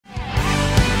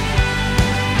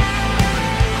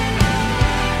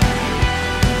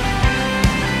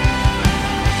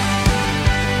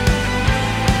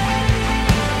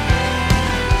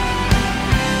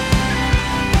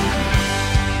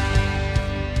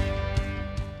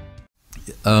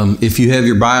If you have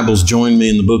your Bibles, join me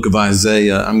in the book of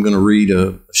Isaiah. I'm going to read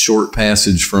a short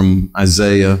passage from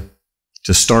Isaiah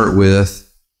to start with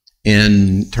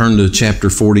and turn to chapter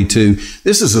 42.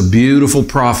 This is a beautiful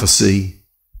prophecy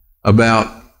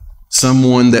about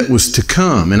someone that was to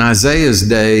come. In Isaiah's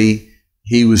day,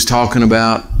 he was talking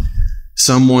about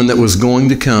someone that was going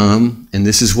to come, and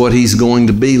this is what he's going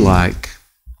to be like.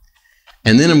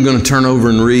 And then I'm going to turn over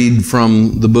and read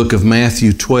from the book of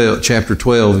Matthew 12, chapter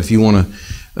 12, if you want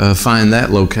to find that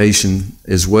location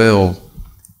as well,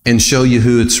 and show you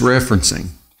who it's referencing.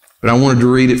 But I wanted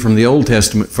to read it from the Old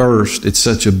Testament first. It's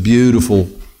such a beautiful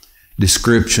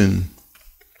description.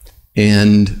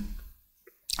 And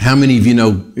how many of you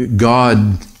know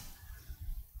God?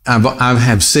 I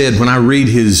have said when I read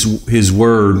His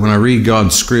Word, when I read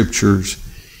God's Scriptures,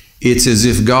 it's as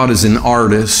if God is an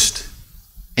artist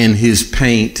and His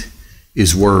paint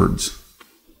is words.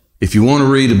 If you want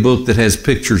to read a book that has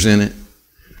pictures in it,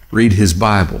 read His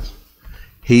Bible.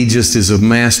 He just is a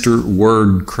master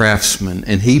word craftsman,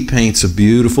 and He paints a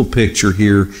beautiful picture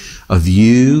here of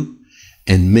you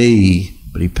and me,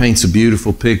 but He paints a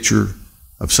beautiful picture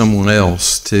of someone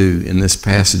else too in this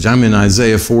passage. I'm in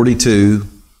Isaiah 42.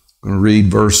 I'm going to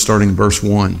read starting verse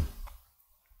 1.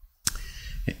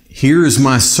 Here is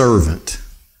my servant,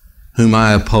 whom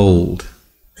I uphold,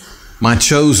 my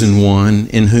chosen one,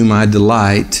 in whom I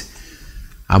delight.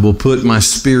 I will put my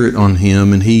spirit on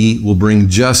him, and he will bring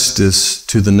justice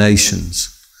to the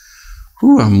nations.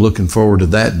 Whew, I'm looking forward to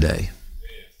that day.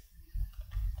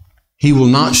 He will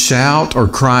not shout or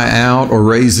cry out or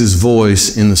raise his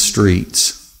voice in the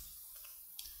streets.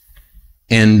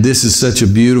 And this is such a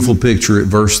beautiful picture at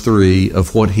verse 3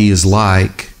 of what he is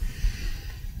like.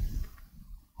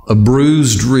 A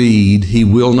bruised reed he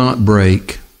will not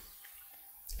break,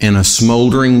 and a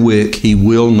smoldering wick he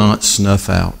will not snuff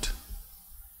out.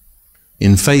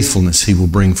 In faithfulness he will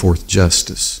bring forth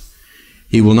justice.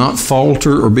 He will not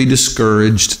falter or be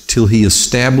discouraged till he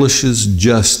establishes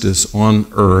justice on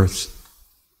earth.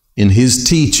 In his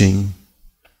teaching,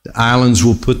 the islands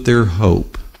will put their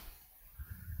hope.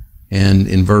 And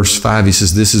in verse 5 he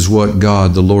says, this is what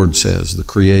God, the Lord, says, the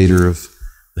creator of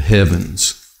the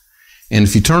heavens. And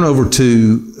if you turn over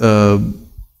to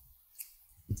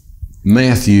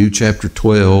Matthew chapter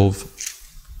 12,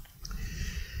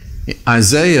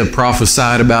 Isaiah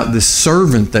prophesied about this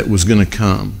servant that was going to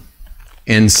come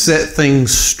and set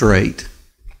things straight.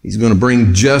 He's going to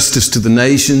bring justice to the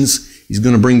nations. He's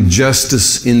going to bring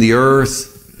justice in the earth.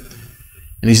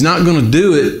 And he's not going to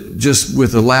do it just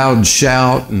with a loud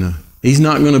shout. He's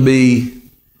not going to be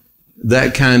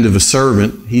that kind of a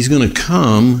servant. He's going to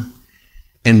come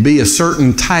and be a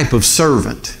certain type of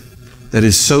servant that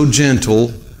is so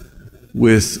gentle,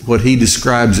 with what he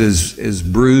describes as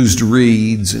bruised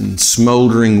reeds and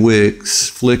smoldering wicks,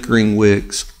 flickering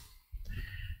wicks.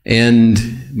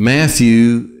 And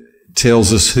Matthew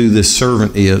tells us who this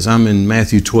servant is. I'm in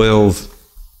Matthew 12,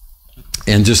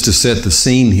 and just to set the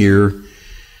scene here,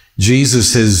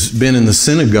 Jesus has been in the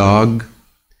synagogue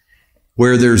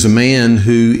where there's a man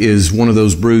who is one of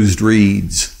those bruised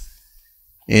reeds,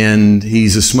 and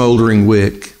he's a smoldering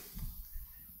wick.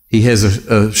 He has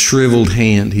a shriveled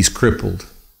hand. He's crippled.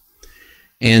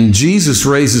 And Jesus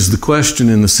raises the question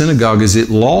in the synagogue, is it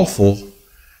lawful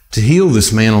to heal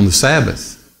this man on the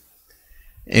Sabbath?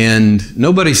 And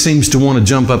nobody seems to want to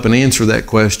jump up and answer that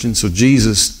question, so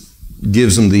Jesus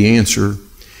gives them the answer.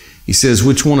 He says,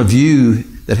 which one of you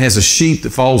that has a sheep that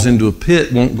falls into a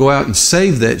pit won't go out and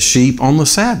save that sheep on the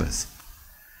Sabbath?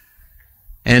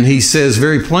 And he says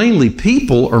very plainly,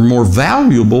 people are more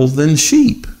valuable than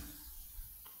sheep.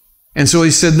 And so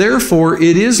he said, therefore,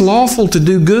 it is lawful to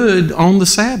do good on the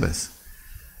Sabbath.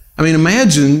 I mean,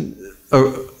 imagine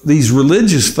these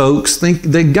religious folks think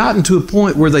they'd gotten to a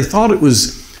point where they thought it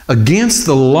was against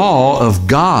the law of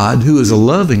God, who is a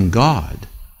loving God,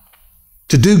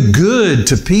 to do good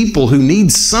to people who need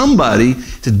somebody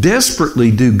to desperately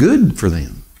do good for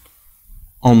them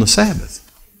on the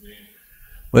Sabbath.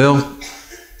 Well,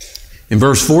 in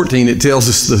verse 14, it tells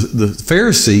us the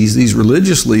Pharisees, these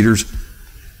religious leaders,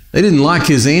 they didn't like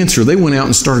his answer. They went out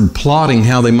and started plotting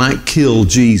how they might kill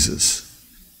Jesus.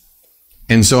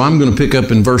 And so I'm going to pick up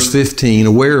in verse 15.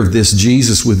 Aware of this,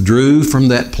 Jesus withdrew from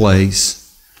that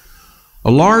place.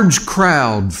 A large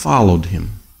crowd followed him,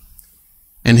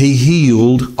 and he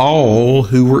healed all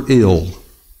who were ill.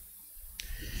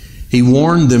 He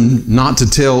warned them not to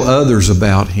tell others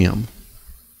about him.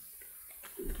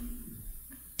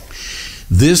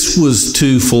 This was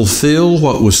to fulfill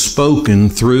what was spoken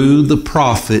through the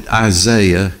prophet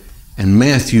Isaiah, and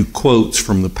Matthew quotes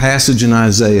from the passage in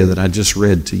Isaiah that I just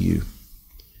read to you.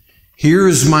 Here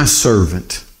is my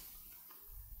servant,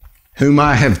 whom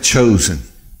I have chosen,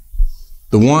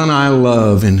 the one I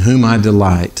love, in whom I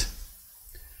delight.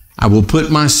 I will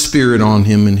put my Spirit on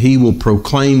him, and he will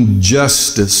proclaim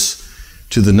justice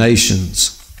to the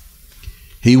nations.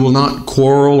 He will not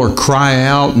quarrel or cry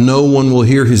out. No one will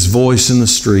hear his voice in the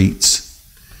streets.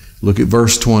 Look at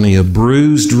verse 20. A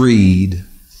bruised reed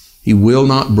he will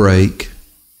not break,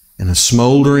 and a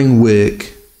smoldering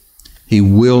wick he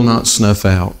will not snuff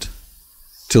out,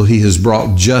 till he has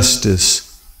brought justice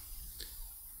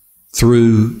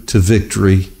through to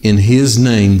victory. In his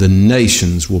name the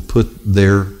nations will put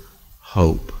their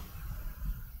hope.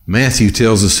 Matthew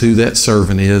tells us who that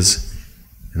servant is,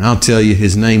 and I'll tell you,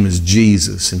 his name is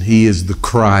Jesus, and he is the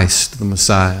Christ, the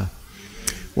Messiah.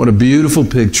 What a beautiful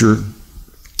picture.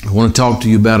 I want to talk to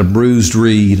you about a bruised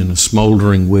reed and a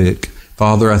smoldering wick.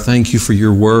 Father, I thank you for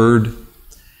your word,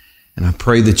 and I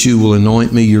pray that you will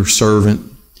anoint me, your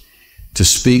servant, to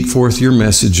speak forth your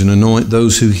message, and anoint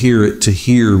those who hear it to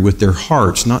hear with their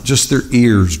hearts, not just their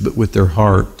ears, but with their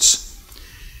hearts.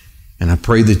 And I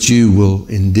pray that you will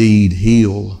indeed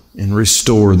heal and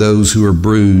restore those who are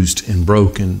bruised and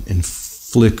broken and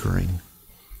flickering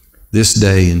this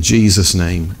day in Jesus'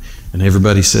 name. And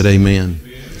everybody said amen.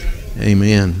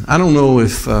 Amen. I don't know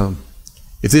if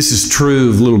this is true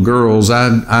of little girls.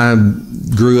 I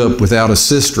grew up without a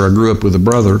sister. I grew up with a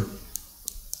brother.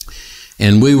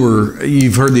 And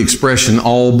you've heard the expression,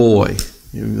 all boy.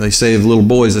 They say of little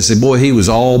boys, they say, boy, he was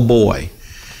all boy.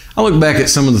 I look back at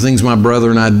some of the things my brother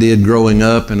and I did growing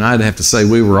up, and I'd have to say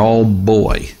we were all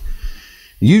boy.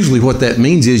 Usually what that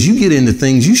means is you get into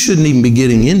things you shouldn't even be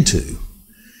getting into.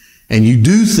 And you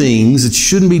do things that you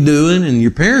shouldn't be doing, and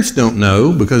your parents don't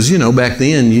know because, back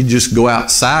then you just go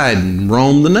outside and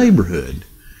roam the neighborhood.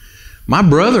 My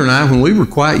brother and I, when we were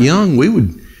quite young,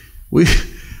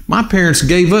 my parents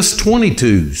gave us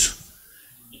 22s.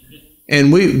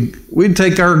 And we'd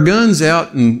take our guns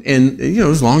out and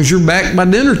as long as you're back by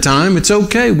dinner time, it's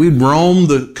okay. We'd roam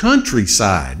the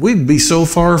countryside. We'd be so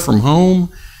far from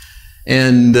home.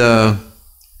 And,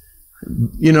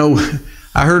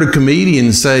 I heard a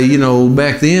comedian say,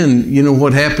 back then,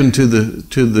 what happened to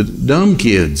the dumb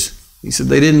kids? He said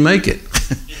they didn't make it.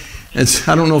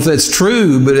 I don't know if that's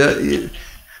true, but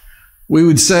we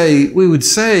would say,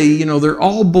 they're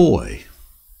all boy.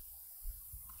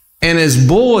 And as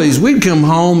boys, we'd come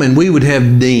home and we would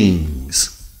have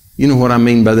dings. You know what I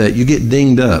mean by that? You get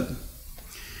dinged up.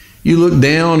 You look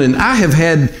down, and I've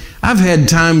had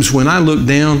times when I looked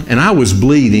down and I was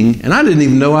bleeding, and I didn't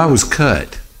even know I was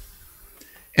cut.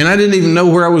 And I didn't even know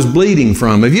where I was bleeding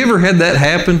from. Have you ever had that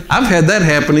happen? I've had that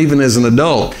happen even as an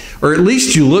adult. Or at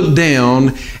least you look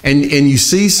down and you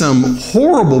see some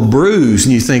horrible bruise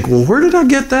and you think, well, where did I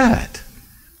get that?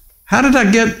 How did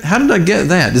I get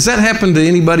that? Does that happen to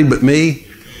anybody but me?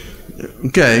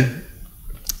 Okay.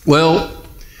 Well,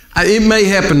 it may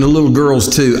happen to little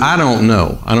girls too. I don't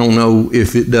know. I don't know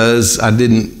if it does. I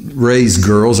didn't raise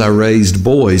girls. I raised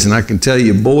boys. And I can tell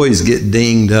you, boys get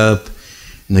dinged up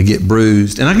and they get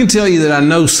bruised. And I can tell you that I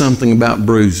know something about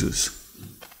bruises.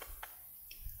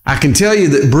 I can tell you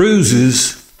that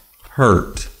bruises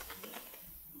hurt.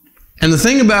 And the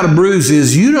thing about a bruise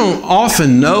is you don't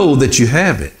often know that you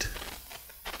have it.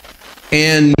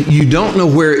 And you don't know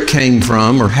where it came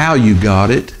from or how you got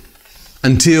it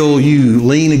until you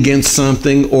lean against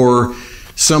something or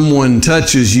someone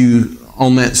touches you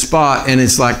on that spot and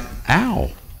it's like,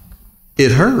 ow,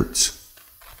 it hurts.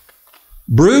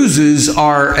 Bruises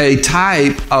are a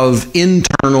type of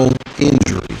internal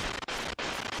injury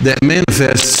that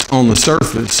manifests on the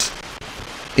surface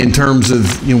in terms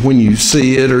of when you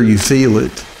see it or you feel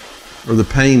it or the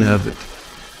pain of it.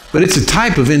 But it's a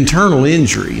type of internal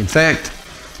injury. In fact,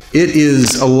 it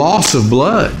is a loss of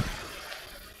blood.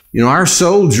 Our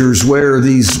soldiers wear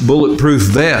these bulletproof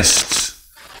vests,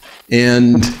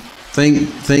 and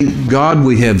thank God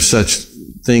we have such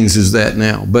things as that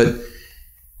now. But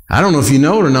I don't know if you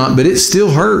know it or not, but it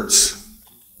still hurts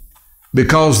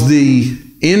because the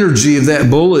energy of that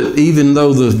bullet, even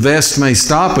though the vest may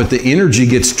stop it, the energy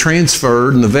gets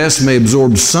transferred and the vest may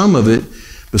absorb some of it,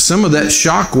 but some of that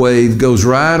shock wave goes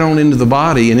right on into the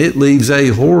body and it leaves a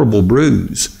horrible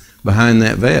bruise behind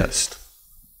that vest.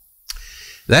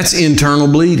 That's internal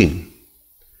bleeding.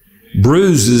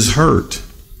 Bruises hurt.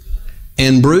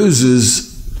 And bruises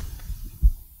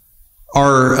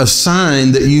are a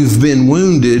sign that you've been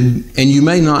wounded and you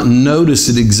may not notice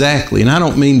it exactly. And I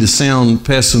don't mean to sound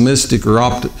pessimistic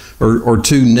or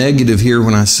too negative here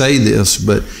when I say this,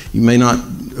 but you may not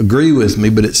agree with me,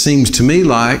 but it seems to me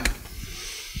like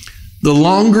the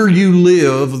longer you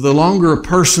live, the longer a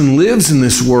person lives in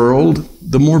this world,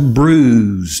 the more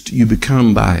bruised you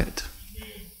become by it.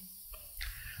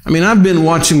 I mean, I've been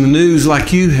watching the news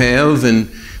like you have and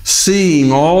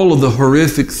seeing all of the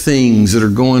horrific things that are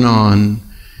going on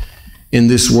in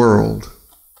this world.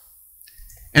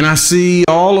 And I see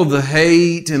all of the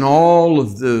hate and all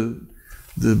of the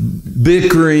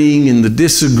bickering and the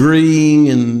disagreeing,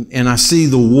 and I see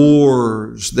the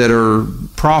wars that are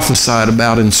prophesied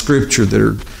about in Scripture that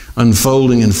are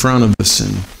unfolding in front of us.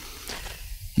 And,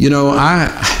 you know,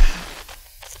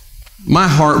 my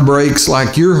heart breaks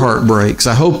like your heart breaks.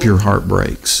 I hope your heart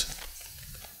breaks.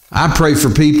 I pray for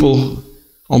people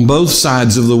on both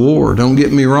sides of the war. Don't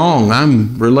get me wrong.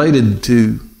 I'm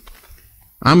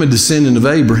a descendant of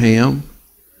Abraham.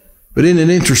 But isn't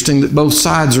it interesting that both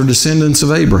sides are descendants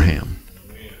of Abraham?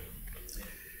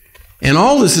 And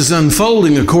all this is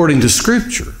unfolding according to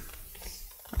Scripture.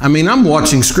 I mean, I'm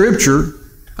watching Scripture.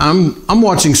 I'm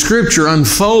watching Scripture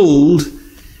unfold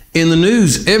in the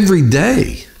news every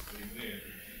day.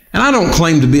 And I don't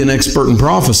claim to be an expert in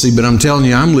prophecy, but I'm telling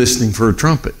you, I'm listening for a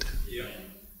trumpet.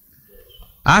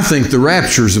 I think the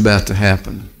rapture is about to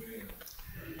happen.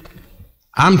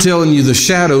 I'm telling you, the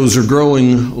shadows are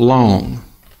growing long.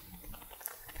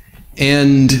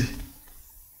 And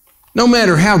no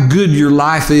matter how good your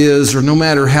life is, or no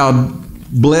matter how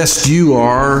blessed you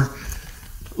are,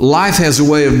 life has a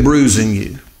way of bruising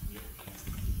you.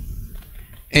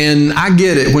 And I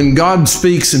get it. When God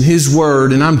speaks in His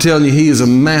Word, and I'm telling you, He is a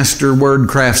master word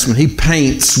craftsman. He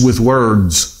paints with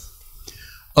words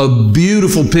a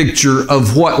beautiful picture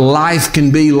of what life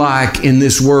can be like in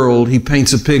this world. He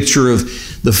paints a picture of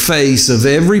the face of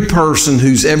every person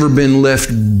who's ever been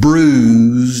left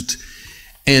bruised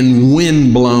and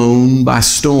windblown by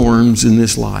storms in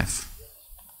this life.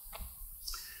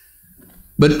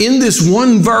 But in this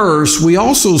one verse, we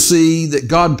also see that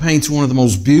God paints one of the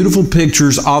most beautiful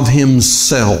pictures of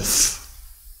Himself.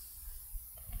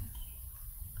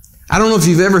 I don't know if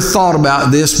you've ever thought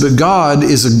about this, but God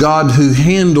is a God who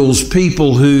handles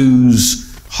people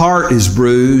whose heart is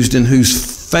bruised and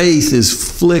whose faith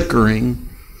is flickering.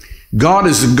 God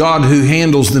is a God who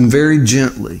handles them very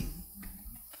gently.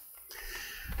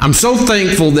 I'm so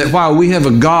thankful that while we have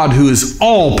a God who is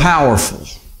all-powerful,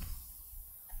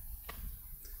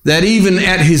 that even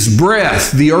at His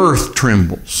breath, the earth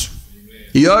trembles.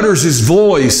 He utters His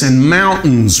voice and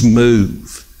mountains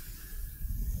move.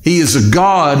 He is a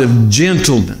God of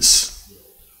gentleness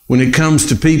when it comes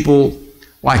to people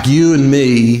like you and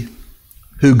me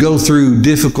who go through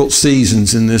difficult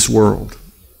seasons in this world.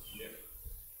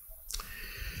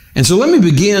 And so let me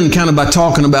begin kind of by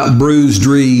talking about bruised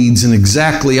reeds, and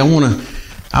exactly I want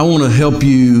to help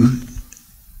you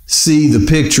see the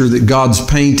picture that God's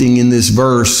painting in this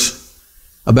verse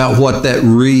about what that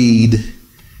reed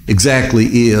exactly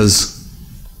is.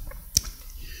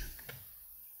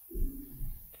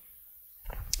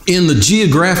 In the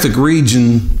geographic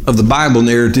region of the Bible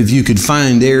narrative, you could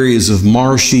find areas of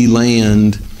marshy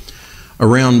land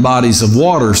around bodies of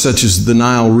water, such as the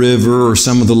Nile River or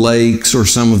some of the lakes or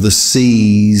some of the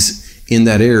seas in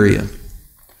that area.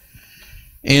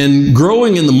 And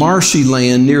growing in the marshy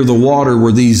land near the water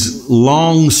were these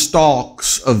long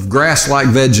stalks of grass-like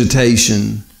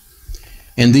vegetation.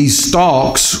 And these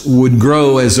stalks would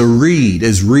grow as a reed,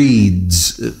 as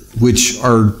reeds, which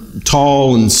are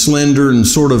tall and slender and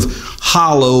sort of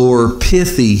hollow or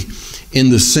pithy in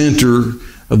the center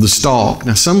of the stalk.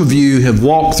 Now, some of you have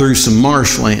walked through some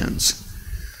marshlands,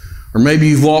 or maybe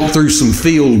you've walked through some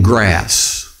field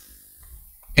grass,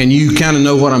 and you kind of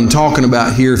know what I'm talking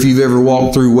about here. If you've ever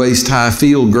walked through waist-high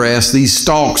field grass, these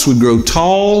stalks would grow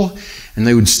tall and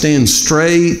they would stand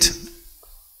straight.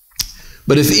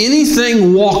 But if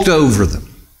anything walked over them,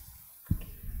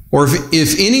 or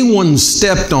if anyone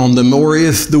stepped on them, or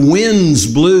if the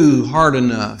winds blew hard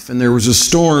enough and there was a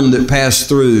storm that passed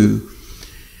through,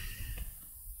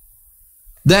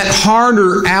 that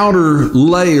harder outer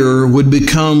layer would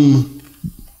become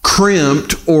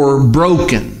crimped or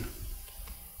broken.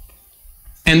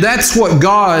 And that's what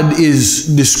God is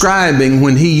describing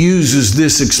when He uses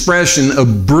this expression, a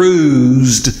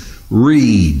bruised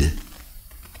reed.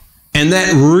 And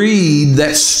that reed,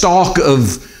 that stalk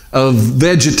of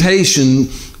vegetation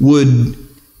would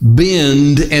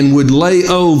bend and would lay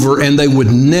over, and they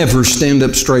would never stand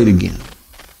up straight again.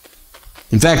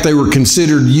 In fact, they were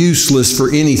considered useless for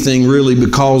anything really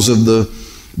because of the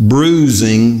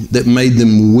bruising that made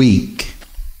them weak.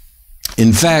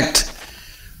 In fact,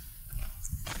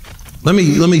 let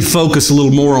me focus a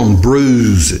little more on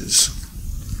bruises.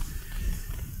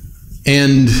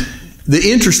 And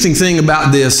the interesting thing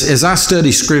about this, as I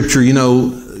study Scripture, you know,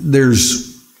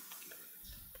 there's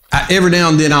Every now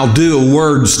and then I'll do a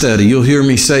word study. You'll hear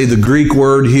me say the Greek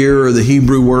word here or the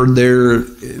Hebrew word there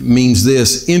means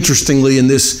this. Interestingly, in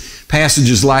this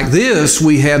passages like this,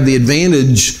 we have the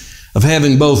advantage of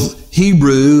having both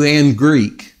Hebrew and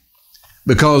Greek,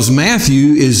 because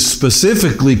Matthew is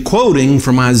specifically quoting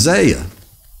from Isaiah.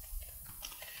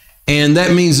 And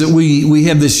that means that we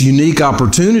have this unique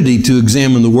opportunity to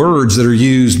examine the words that are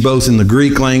used both in the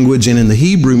Greek language and in the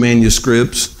Hebrew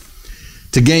manuscripts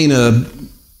to gain a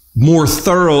more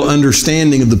thorough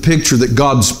understanding of the picture that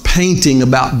God's painting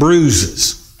about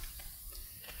bruises.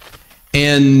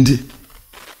 And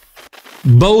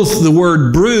both the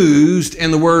word bruised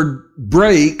and the word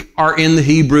break are in the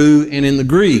Hebrew and in the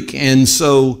Greek. And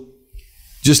so,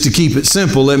 just to keep it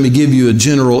simple, let me give you a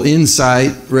general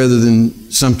insight rather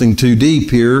than something too deep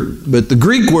here. But the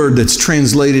Greek word that's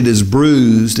translated as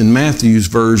bruised in Matthew's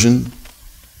version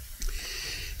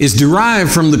is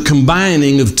derived from the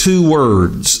combining of two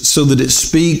words so that it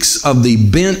speaks of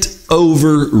the bent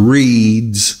over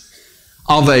reeds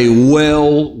of a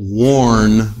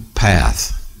well-worn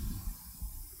path.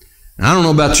 Now, I don't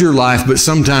know about your life, but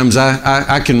sometimes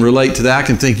I can relate to that. I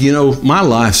can think, my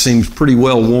life seems pretty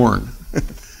well worn.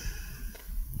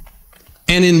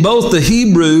 And in both the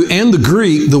Hebrew and the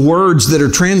Greek, the words that are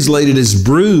translated as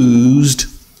bruised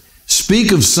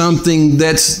speak of something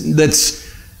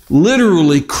that's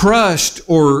literally crushed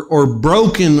or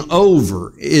broken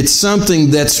over. It's something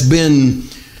that's been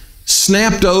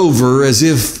snapped over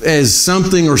as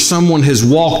something or someone has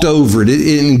walked over it.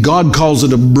 And God calls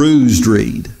it a bruised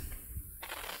reed.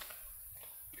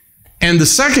 And the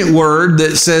second word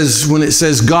that says, when it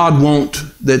says God won't,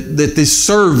 that this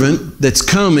servant that's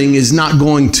coming is not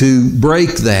going to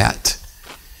break that.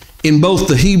 In both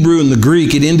the Hebrew and the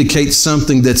Greek, it indicates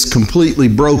something that's completely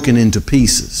broken into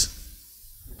pieces.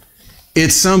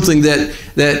 It's something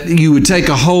that you would take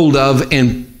a hold of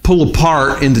and pull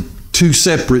apart into two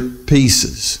separate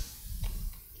pieces.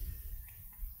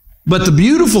 But the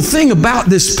beautiful thing about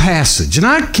this passage, and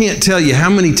I can't tell you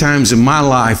how many times in my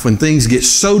life when things get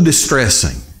so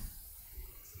distressing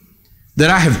that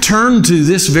I have turned to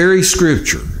this very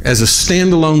scripture as a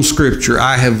standalone scripture,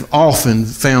 I have often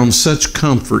found such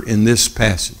comfort in this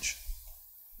passage.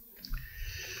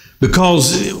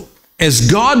 Because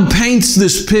as God paints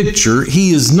this picture,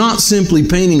 He is not simply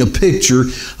painting a picture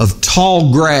of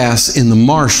tall grass in the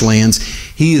marshlands.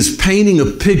 He is painting a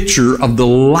picture of the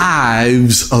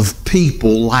lives of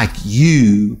people like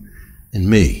you and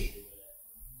me.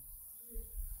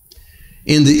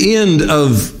 In the end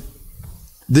of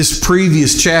this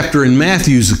previous chapter in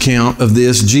Matthew's account of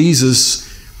this, Jesus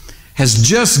has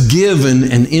just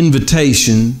given an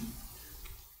invitation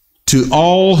to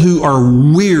all who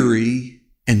are weary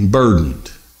and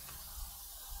burdened.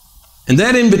 And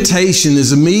that invitation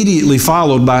is immediately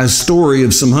followed by a story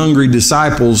of some hungry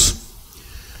disciples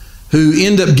who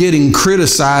end up getting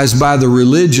criticized by the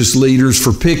religious leaders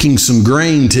for picking some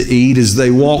grain to eat as they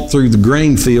walk through the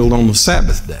grain field on the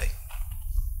Sabbath day.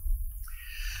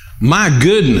 My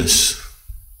goodness,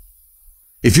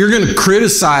 if you're going to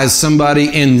criticize somebody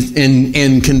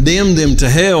and condemn them to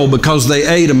hell because they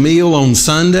ate a meal on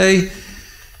Sunday,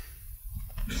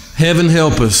 heaven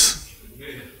help us.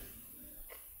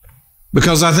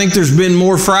 Because I think there's been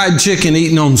more fried chicken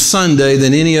eaten on Sunday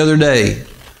than any other day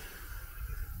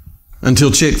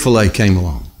until Chick-fil-A came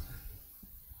along.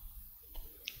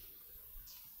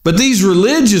 But these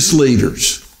religious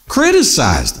leaders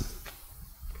criticized them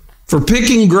for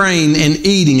picking grain and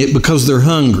eating it because they're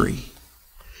hungry.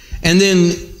 And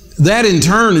then that in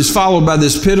turn is followed by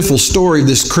this pitiful story of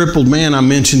this crippled man I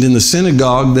mentioned in the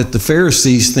synagogue that the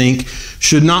Pharisees think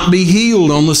should not be healed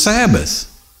on the Sabbath.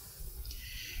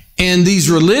 And these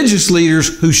religious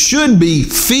leaders who should be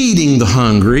feeding the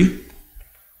hungry,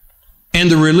 and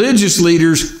the religious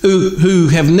leaders who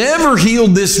have never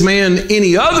healed this man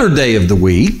any other day of the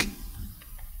week,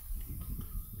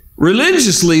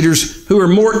 religious leaders who are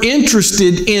more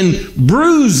interested in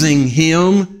bruising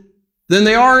him than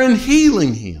they are in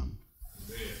healing him.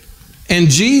 And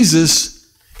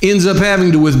Jesus ends up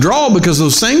having to withdraw because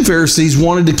those same Pharisees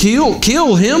wanted to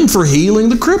kill him for healing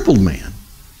the crippled man.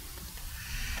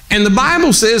 And the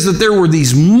Bible says that there were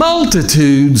these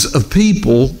multitudes of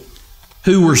people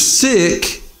who were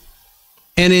sick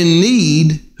and in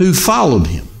need who followed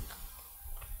him.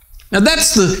 Now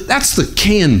that's the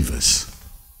canvas.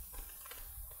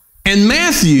 And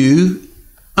Matthew,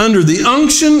 under the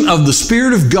unction of the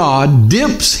Spirit of God,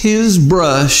 dips his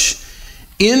brush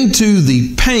into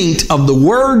the paint of the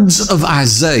words of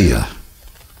Isaiah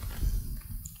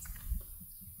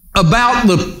about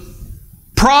the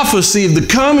prophecy of the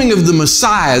coming of the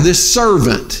Messiah, this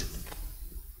servant,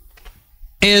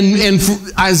 And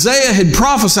Isaiah had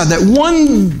prophesied that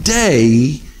one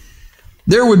day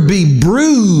there would be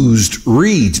bruised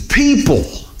reeds, people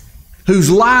whose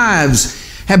lives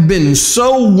have been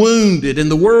so wounded and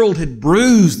the world had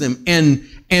bruised them,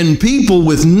 and people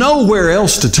with nowhere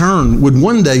else to turn would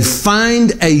one day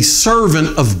find a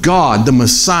servant of God, the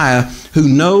Messiah, who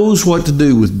knows what to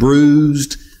do with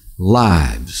bruised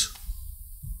lives.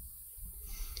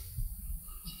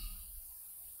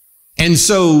 And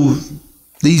so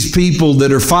these people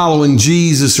that are following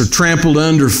Jesus are trampled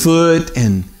underfoot,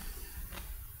 and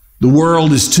the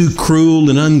world is too cruel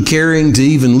and uncaring to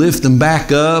even lift them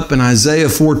back up. And Isaiah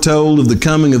foretold of the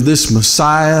coming of this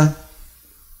Messiah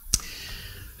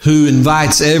who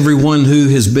invites everyone who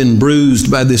has been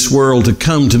bruised by this world to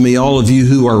come to me, all of you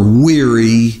who are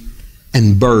weary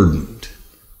and burdened.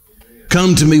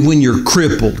 Come to me when you're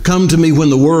crippled. Come to me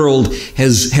when the world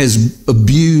has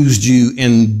abused you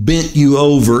and bent you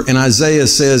over. And Isaiah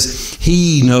says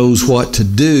He knows what to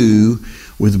do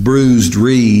with bruised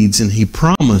reeds, and He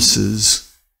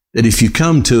promises that if you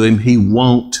come to Him, He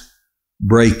won't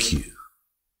break you.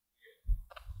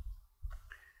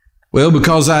 Well,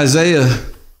 because Isaiah,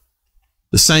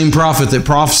 the same prophet that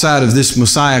prophesied of this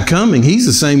Messiah coming, he's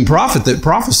the same prophet that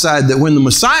prophesied that when the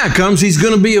Messiah comes, He's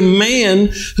going to be a man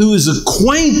who is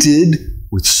acquainted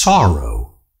with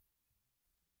sorrow.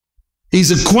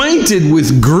 He's acquainted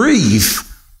with grief.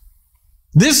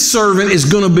 This Messiah is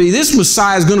going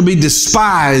to be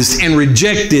despised and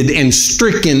rejected and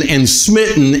stricken and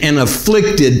smitten and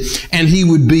afflicted, and He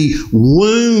would be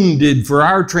wounded for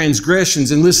our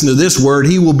transgressions. And listen to this word,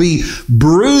 He will be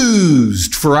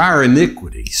bruised for our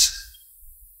iniquities.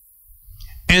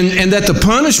 And that the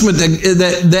punishment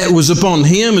that was upon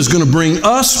Him is going to bring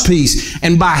us peace.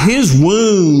 And by His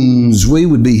wounds we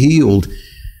would be healed.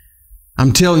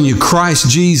 I'm telling you, Christ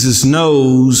Jesus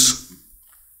knows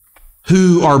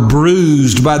who are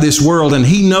bruised by this world, and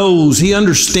He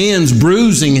understands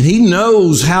bruising, and He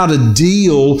knows how to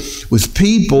deal with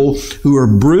people who are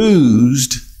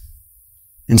bruised.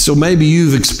 And so maybe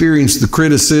you've experienced the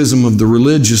criticism of the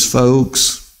religious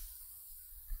folks,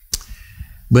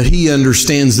 but He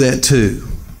understands that too.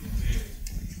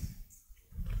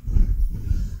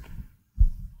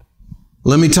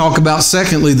 Let me talk about,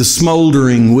 secondly, the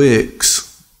smoldering wicks.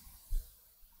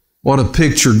 What a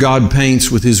picture God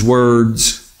paints with His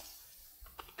words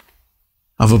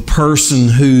of a person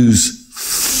whose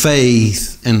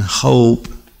faith and hope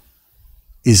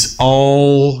is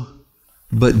all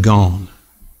but gone.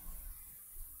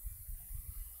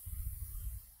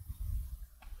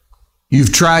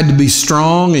 You've tried to be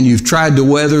strong and you've tried to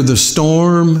weather the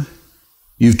storm.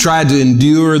 You've tried to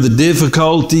endure the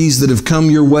difficulties that have come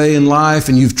your way in life,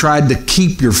 and you've tried to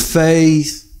keep your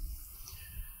faith.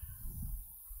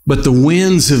 But the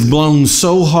winds have blown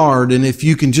so hard, and if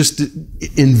you can just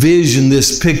envision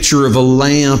this picture of a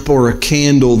lamp or a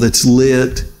candle that's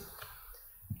lit,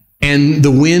 and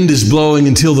the wind is blowing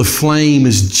until the flame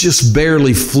is just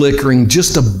barely flickering,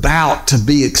 just about to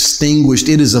be extinguished.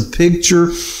 It is a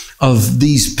picture of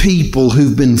these people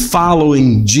who've been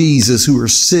following Jesus, who are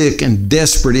sick and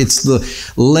desperate. It's the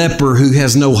leper who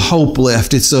has no hope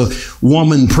left. It's a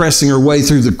woman pressing her way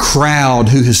through the crowd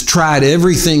who has tried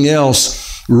everything else,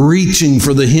 reaching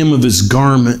for the hem of His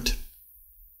garment.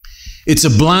 It's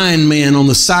a blind man on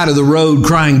the side of the road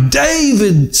crying,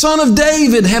 "David, Son of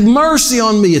David, have mercy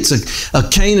on me." It's a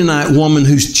Canaanite woman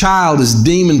whose child is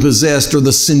demon-possessed, or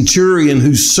the centurion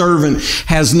whose servant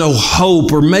has no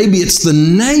hope, or maybe it's the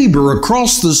neighbor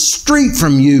across the street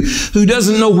from you who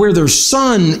doesn't know where their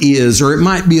son is, or it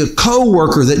might be a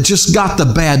coworker that just got the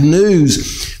bad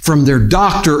news from their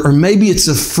doctor, or maybe it's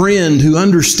a friend who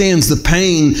understands the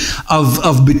pain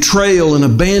of betrayal and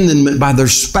abandonment by their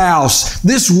spouse.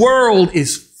 This world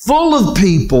is full of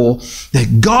people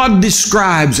that God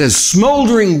describes as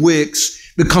smoldering wicks,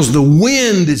 because the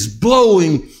wind is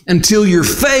blowing until your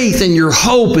faith and your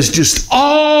hope is just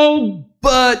all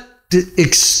but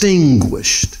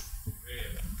extinguished.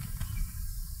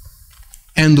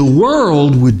 And the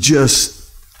world would just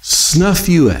snuff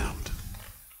you out.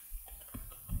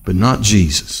 But not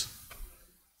Jesus.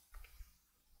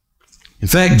 In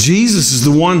fact, Jesus is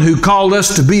the one who called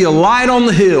us to be a light on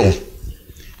the hill.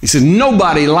 He said,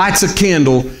 nobody lights a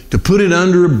candle to put it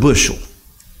under a bushel.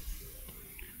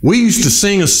 We used to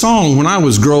sing a song when I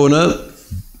was growing up,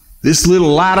 "This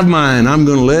little light of mine, I'm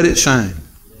going to let it shine."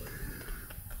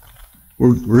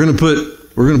 We're going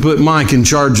to put Mike in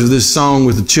charge of this song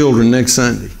with the children next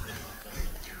Sunday.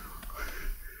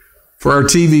 For our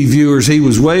TV viewers, he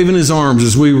was waving his arms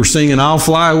as we were singing "I'll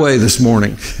Fly Away" this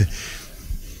morning.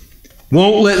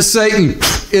 Won't let Satan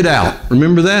it out.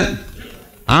 Remember that?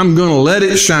 I'm going to let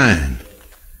it shine.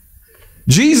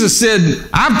 Jesus said,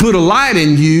 I put a light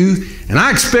in you, and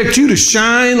I expect you to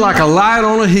shine like a light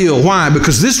on a hill. Why?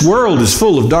 Because this world is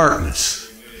full of darkness.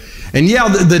 And yeah,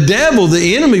 the devil,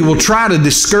 the enemy, will try to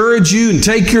discourage you and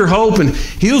take your hope, and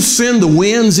he'll send the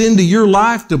winds into your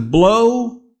life to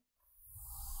blow.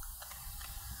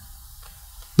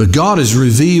 But God is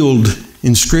revealed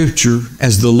in Scripture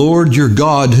as the Lord your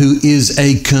God, who is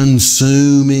a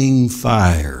consuming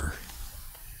fire.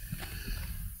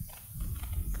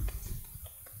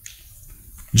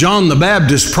 John the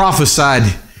Baptist prophesied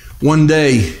one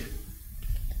day.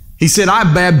 He said,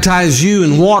 I baptize you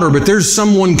in water, but there's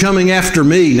someone coming after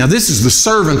me. Now, this is the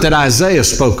servant that Isaiah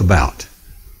spoke about.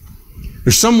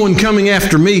 There's someone coming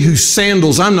after me whose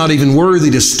sandals I'm not even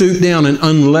worthy to stoop down and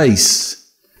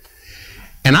unlace.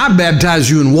 And I baptize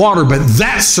you in water, but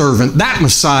that servant, that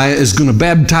Messiah, is going to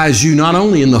baptize you not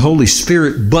only in the Holy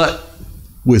Spirit, but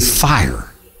with fire.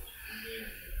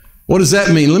 What does that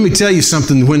mean? Let me tell you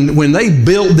something. When they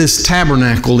built this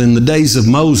tabernacle in the days of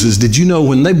Moses, did you know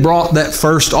when they brought that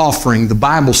first offering, the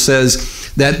Bible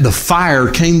says that the fire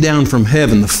came down from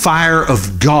heaven, the fire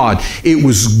of God. It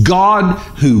was God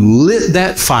who lit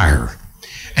that fire.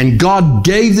 And God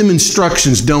gave them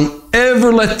instructions, don't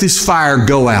ever let this fire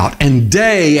go out. And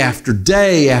day after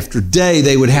day after day,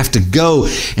 they would have to go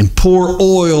and pour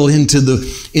oil into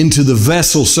the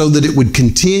vessel so that it would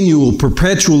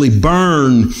perpetually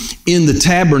burn in the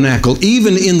tabernacle.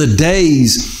 Even in the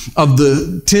days of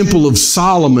the Temple of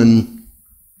Solomon,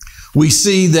 we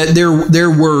see that there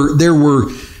were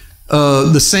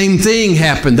the same thing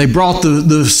happened. They brought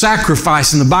the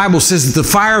sacrifice, and the Bible says that the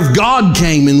fire of God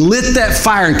came and lit that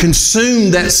fire and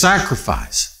consumed that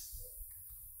sacrifice.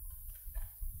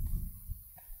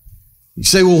 You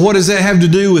say, well, what does that have to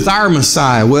do with our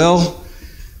Messiah? Well,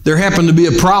 there happened to be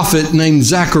a prophet named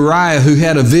Zechariah who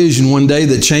had a vision one day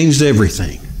that changed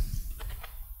everything.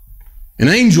 An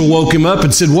angel woke him up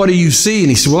and said, what do you see? And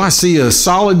he said, well, I see a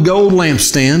solid gold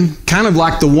lampstand, kind of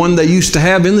like the one they used to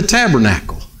have in the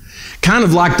tabernacle. Kind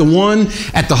of like the one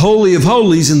at the Holy of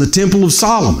Holies in the Temple of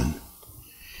Solomon.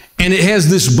 And it has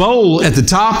this bowl at the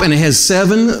top, and it has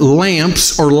 7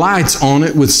 lamps or lights on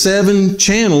it with 7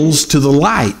 channels to the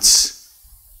lights.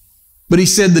 But he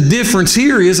said the difference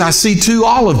here is I see 2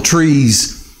 olive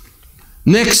trees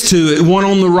next to it, one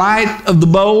on the right of the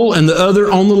bowl and the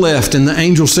other on the left. And the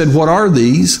angel said, what are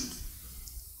these?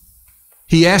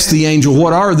 He asked the angel,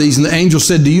 what are these? And the angel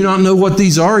said, do you not know what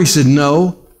these are? He said,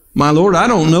 no. My Lord, I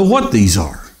don't know what these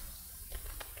are.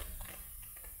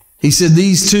 He said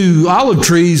these 2 olive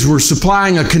trees were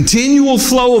supplying a continual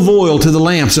flow of oil to the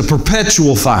lamps, a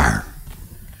perpetual fire.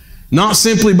 Not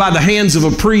simply by the hands of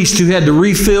a priest who had to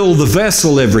refill the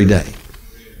vessel every day.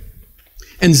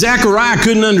 And Zechariah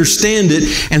couldn't understand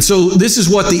it. And so this is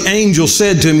what the angel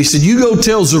said to him. He said, you go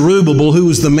tell Zerubbabel, who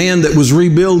was the man that was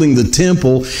rebuilding the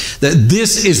temple, that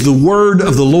this is the word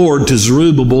of the Lord to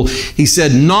Zerubbabel. He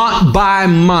said, not by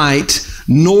might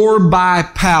nor by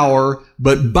power,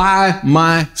 but by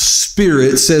my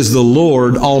Spirit, says the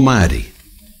Lord Almighty.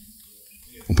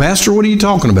 Well, Pastor, what are you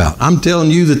talking about? I'm telling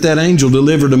you that angel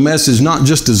delivered a message not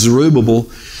just to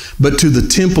Zerubbabel, but to the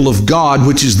temple of God,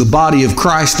 which is the body of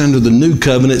Christ under the new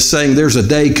covenant, saying there's a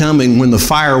day coming when the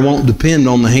fire won't depend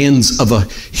on the hands of a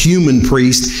human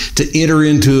priest to enter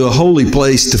into a holy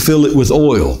place to fill it with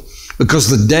oil. Because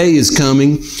the day is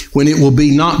coming when it will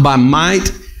be not by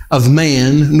might of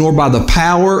man, nor by the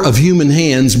power of human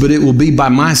hands, but it will be by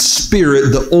my Spirit.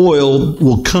 The oil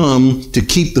will come to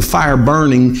keep the fire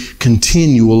burning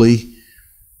continually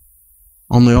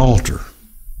on the altar.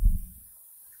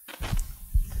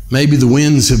 Maybe the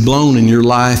winds have blown in your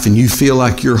life and you feel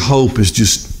like your hope is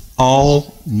just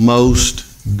almost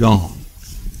gone.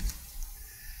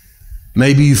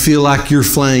 Maybe you feel like your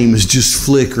flame is just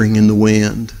flickering in the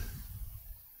wind.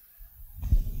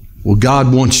 Well,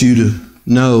 God wants you to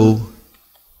know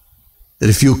that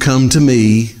if you'll come to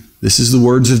me, this is the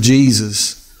words of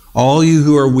Jesus, all you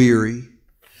who are weary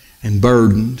and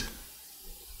burdened,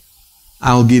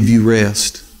 I'll give you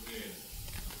rest.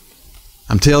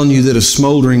 I'm telling you that a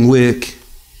smoldering wick,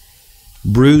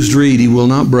 bruised reed he will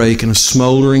not break, and a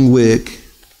smoldering wick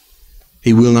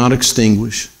he will not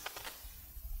extinguish.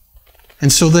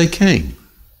 And so they came.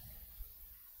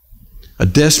 A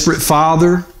desperate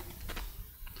father,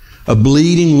 a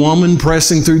bleeding woman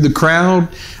pressing through the crowd,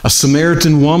 a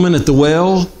Samaritan woman at the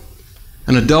well,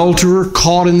 an adulterer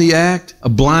caught in the act, a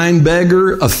blind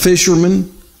beggar, a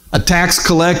fisherman, a tax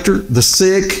collector, the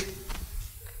sick,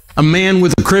 a man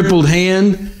with a crippled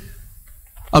hand,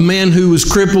 a man who was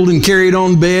crippled and carried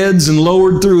on beds and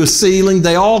lowered through a ceiling.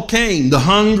 They all came. The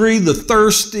hungry, the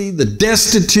thirsty, the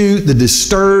destitute, the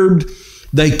disturbed.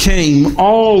 They came,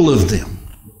 all of them.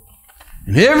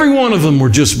 And every one of them were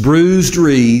just bruised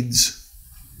reeds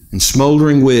and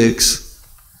smoldering wicks,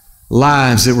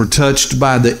 lives that were touched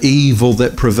by the evil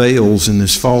that prevails in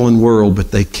this fallen world.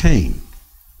 But they came.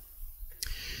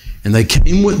 And they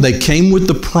came with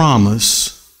the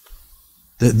promise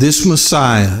that this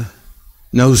Messiah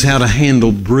knows how to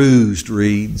handle bruised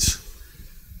reeds.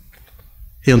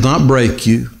 He'll not break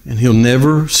you, and He'll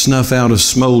never snuff out a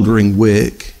smoldering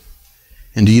wick.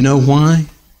 And do you know why?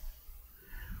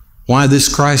 Why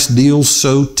this Christ deals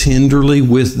so tenderly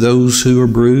with those who are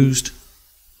bruised?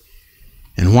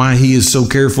 And why He is so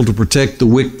careful to protect the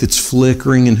wick that's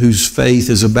flickering and whose faith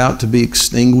is about to be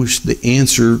extinguished? The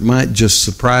answer might just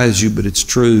surprise you, but it's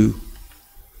true.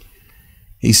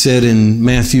 He said in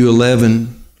Matthew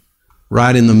 11,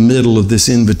 right in the middle of this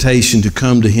invitation to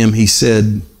come to Him, He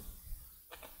said,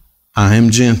 I am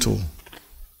gentle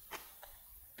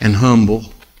and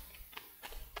humble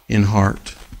in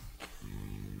heart.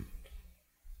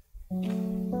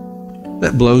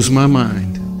 That blows my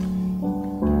mind.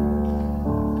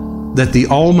 That the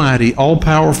Almighty,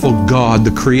 all-powerful God,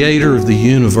 the Creator of the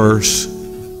universe,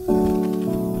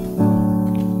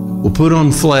 will put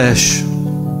on flesh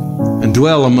and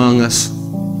dwell among us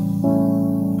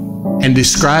and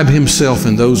describe Himself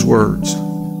in those words.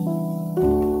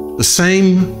 The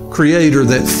same Creator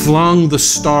that flung the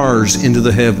stars into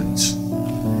the heavens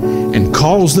and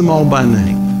calls them all by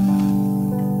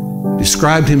name,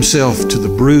 described Himself to the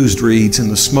bruised reeds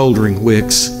and the smoldering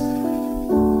wicks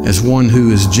as one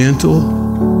who is gentle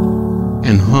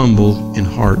and humble in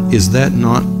heart. Is that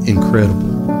not incredible?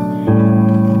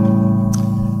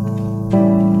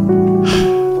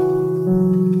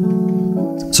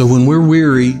 So when we're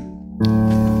weary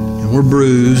and we're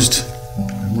bruised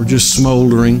and we're just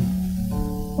smoldering,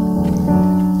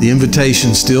 the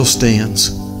invitation still stands.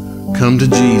 Come to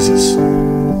Jesus.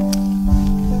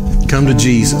 Come to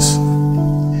Jesus.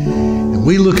 And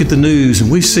we look at the news and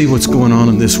we see what's going on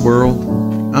in this world.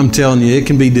 I'm telling you, it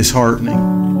can be disheartening.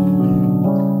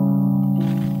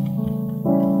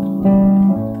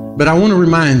 But I want to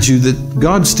remind you that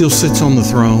God still sits on the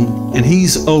throne and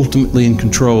He's ultimately in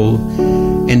control,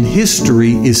 and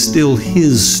history is still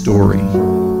His story.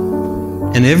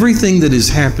 And everything that is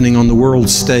happening on the world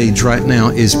stage right now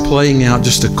is playing out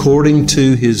just according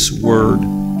to His Word.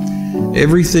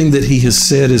 Everything that He has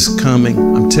said is coming.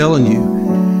 I'm telling you,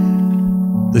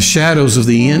 the shadows of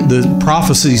the end, the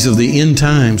prophecies of the end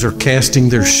times are casting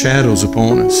their shadows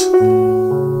upon us.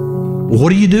 Well, what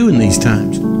do you do in these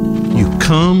times? You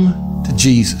come to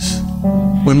Jesus.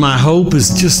 When my hope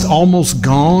is just almost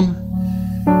gone,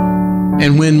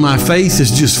 and when my faith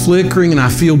is just flickering and I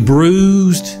feel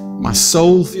bruised, my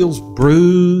soul feels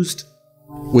bruised,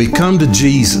 we come to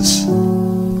Jesus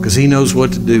because He knows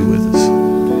what to do with us.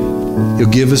 He'll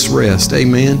give us rest.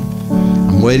 Amen.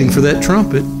 I'm waiting for that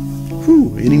trumpet.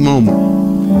 Any moment.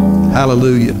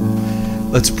 Hallelujah.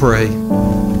 Let's pray.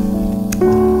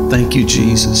 Thank you,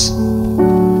 Jesus.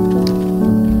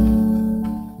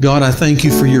 God, I thank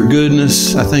you for your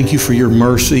goodness. I thank you for your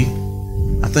mercy.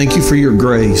 I thank you for your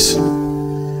grace.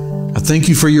 I thank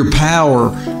you for your power.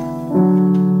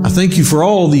 I thank you for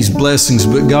all these blessings.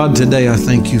 But God, today I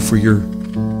thank you for your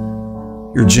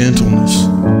gentleness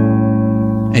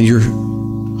and your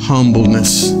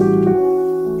humbleness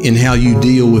in how you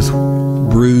deal with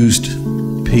bruised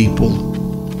people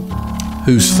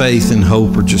whose faith and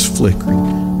hope are just flickering.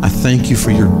 I thank you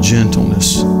for your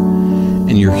gentleness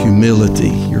and your humility,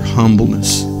 your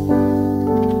humbleness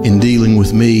in dealing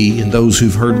with me and those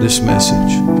who've heard this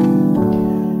message.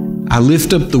 I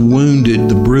lift up the wounded,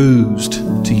 the bruised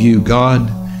to you, God.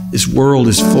 This world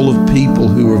is full of people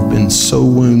who have been so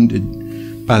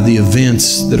wounded by the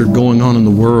events that are going on in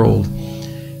the world.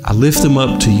 I lift them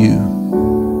up to you.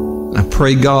 I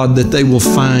pray, God, that they will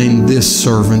find this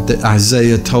servant that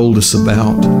Isaiah told us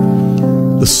about,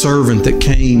 the servant that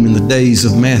came in the days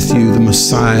of Matthew, the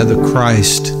Messiah, the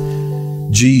Christ,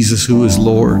 Jesus, who is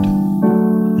Lord.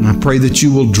 And I pray that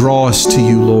you will draw us to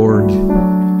you, Lord,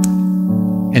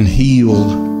 and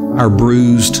heal our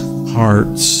bruised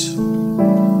hearts.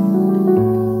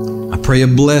 I pray a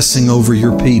blessing over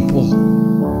your people.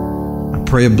 I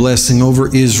pray a blessing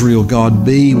over Israel. God,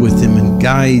 be with them and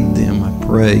guide them, I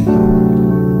pray.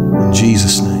 In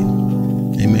Jesus' name.